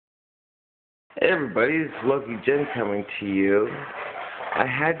Hey everybody, it's Loki Jen coming to you. I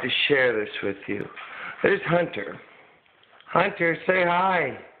had to share this with you. There's Hunter. Hunter, say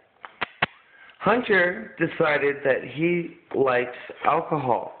hi. Hunter decided that he likes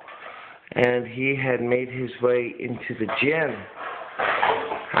alcohol, and he had made his way into the gym.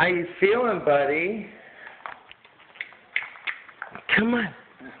 How you feeling, buddy? Come on,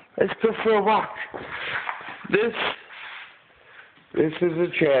 let's go for a walk. This is a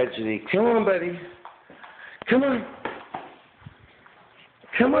tragedy. Come on, buddy. Come on.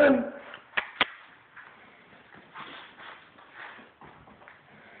 Come on.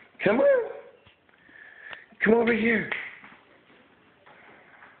 Come on. Come over here.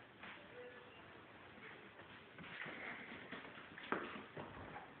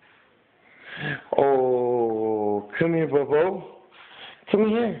 Oh, come here, Bobo. Come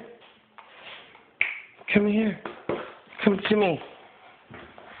here. Come here. Come to me.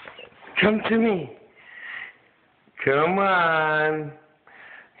 Come to me. Come on.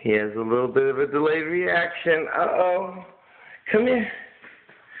 He has a little bit of a delayed reaction. Uh-oh. Come here.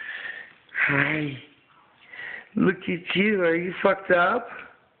 Hi. Look at you. Are you fucked up?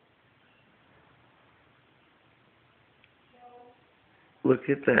 Look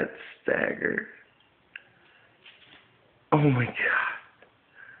at that stagger. Oh my God.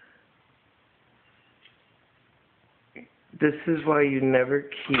 This is why you never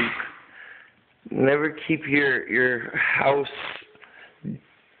keep your house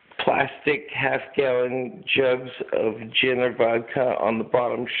plastic half-gallon jugs of gin or vodka on the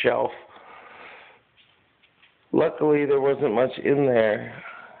bottom shelf. Luckily, there wasn't much in there,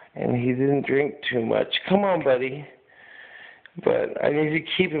 and he didn't drink too much. Come on, buddy. But I need to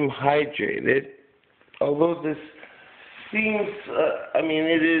keep him hydrated. Although this seems,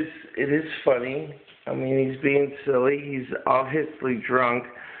 it is funny. I mean, he's being silly. He's obviously drunk.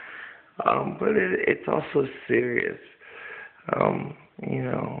 But it's also serious.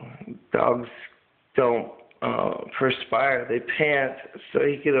 Dogs don't perspire. They pant, so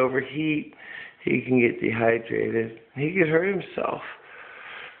he could overheat. He can get dehydrated. He could hurt himself.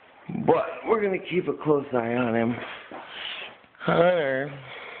 But we're going to keep a close eye on him. Hunter,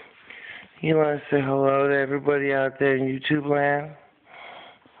 you want to say hello to everybody out there in YouTube land?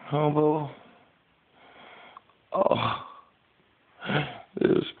 Hobo? Oh,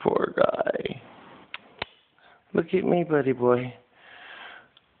 this poor guy. Look at me, buddy boy.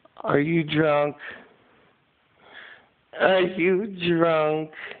 Are you drunk? Are you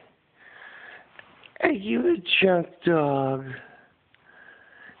drunk? Are you a drunk dog?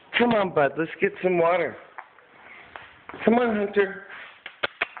 Come on, bud. Let's get some water. Come on, Hunter.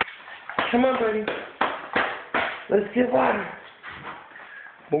 Come on, buddy. Let's get water.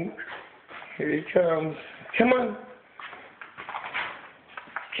 Boom. Here he comes. Come on.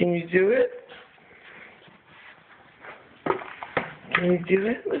 Can you do it? Can you do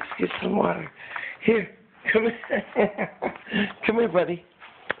it? Let's get some water. Here. Come here. Come here, buddy.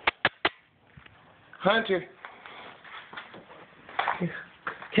 Hunter. Come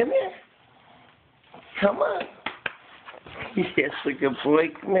here. Come on. Yes, a good boy.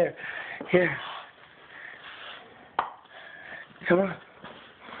 Come here. Here. Come on.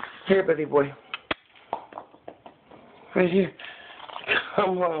 Here, buddy boy. Right here.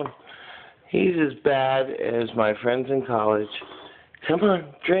 Come on. He's as bad as my friends in college. Come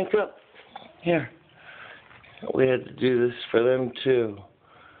on, drink up. Here. We had to do this for them, too.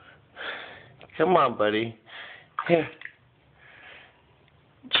 Come on, buddy. Here.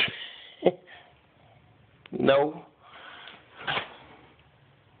 No.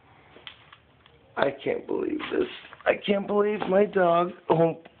 I can't believe this. I can't believe my dog.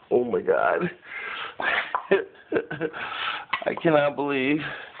 Oh my God. I cannot believe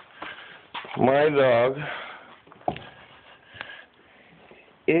my dog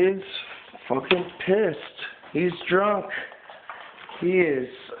is fucking pissed. He's drunk. He is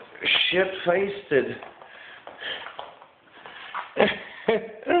shit-faced. I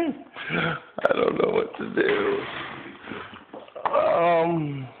don't know what to do.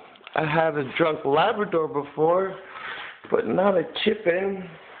 I had a drunk Labrador before, but not a chippin',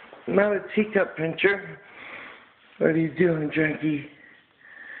 not a teacup pincher. What are you doing, Dranky?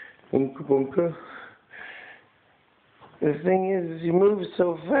 Bunka bunka. The thing is, you move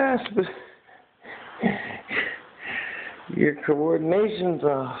so fast, but your coordination's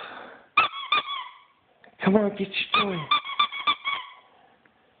off. Come on, get your toy.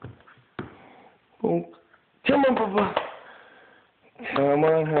 Boom. Come on, Papa. Come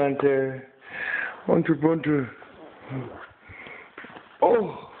on, Hunter. Hunter.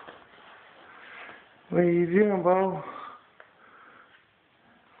 Oh. What are you doing, Bo?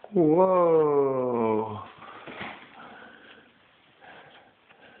 Whoa.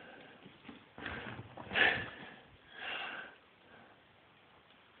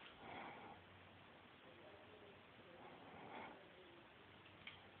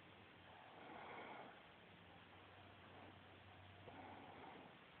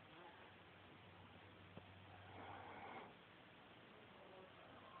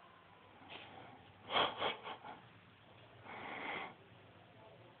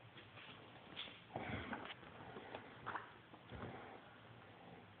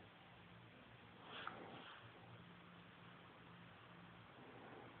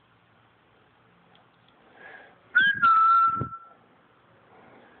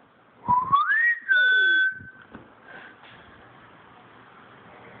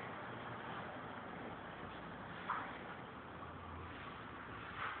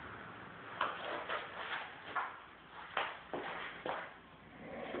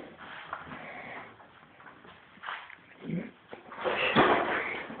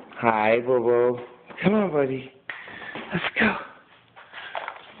 Hi, Bobo. Come on, buddy. Let's go.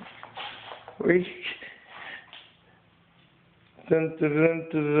 Where you? Dun, dun, dun,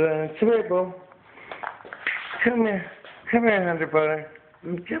 dun, dun. Come here, Bo. Come here. Come here, Hunter Butter.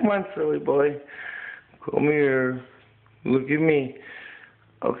 Come on, silly boy. Come here. Look at me.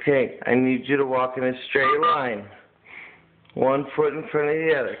 Okay, I need you to walk in a straight line. 1 foot in front of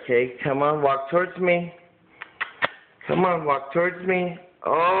the other, okay? Come on, walk towards me. Come on, walk towards me.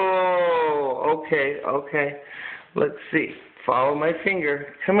 Oh, okay. Let's see. Follow my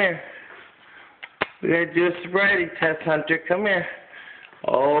finger. Come here. We gotta do a sobriety test, Hunter. Come here.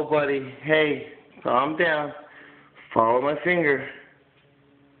 Oh, buddy. Hey, calm down. Follow my finger.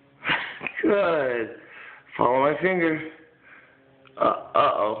 Good. Follow my finger.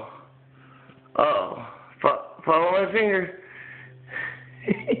 Uh-oh. Follow my finger.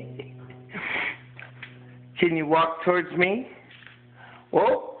 Can you walk towards me?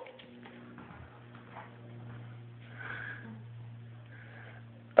 Whoa.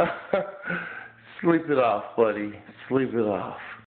 Sleep it off, buddy. Sleep it off.